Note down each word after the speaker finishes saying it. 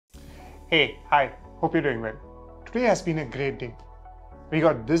Hey, hi, hope you're doing well. Today has been a great day. We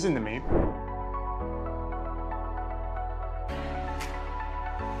got this in the mail.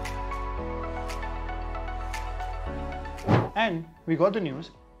 And we got the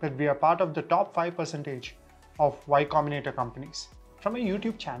news that we are part of the top 5% of Y Combinator companies. From a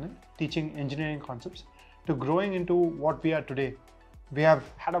YouTube channel teaching engineering concepts to growing into what we are today, we have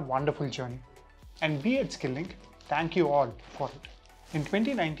had a wonderful journey. And we at Skilling thank you all for it. In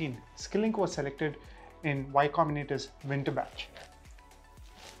 2019, Skilling was selected in Y Combinator's winter batch.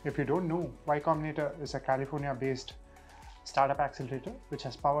 If you don't know, Y Combinator is a California-based startup accelerator which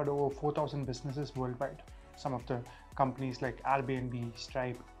has powered over 4,000 businesses worldwide. Some of the companies like Airbnb,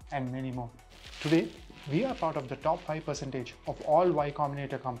 Stripe, and many more. Today, we are part of the top 5% of all Y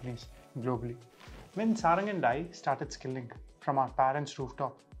Combinator companies globally. When Sarang and I started Skilling from our parents'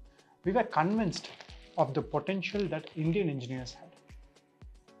 rooftop, we were convinced of the potential that Indian engineers had.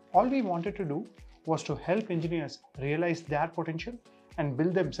 All we wanted to do was to help engineers realize their potential and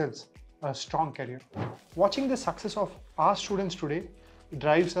build themselves a strong career. Watching the success of our students today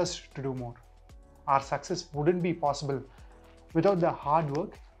drives us to do more. Our success wouldn't be possible without the hard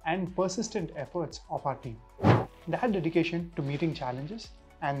work and persistent efforts of our team. Their dedication to meeting challenges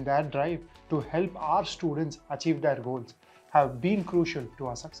and their drive to help our students achieve their goals have been crucial to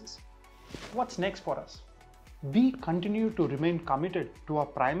our success. What's next for us? We continue to remain committed to our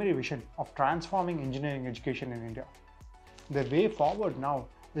primary vision of transforming engineering education in India. The way forward now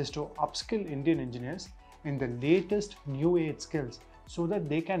is to upskill Indian engineers in the latest new age skills so that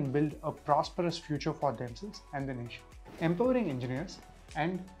they can build a prosperous future for themselves and the nation. Empowering engineers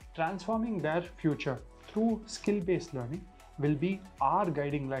and transforming their future through skill-based learning will be our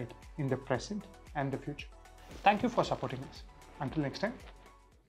guiding light in the present and the future. Thank you for supporting us. Until next time.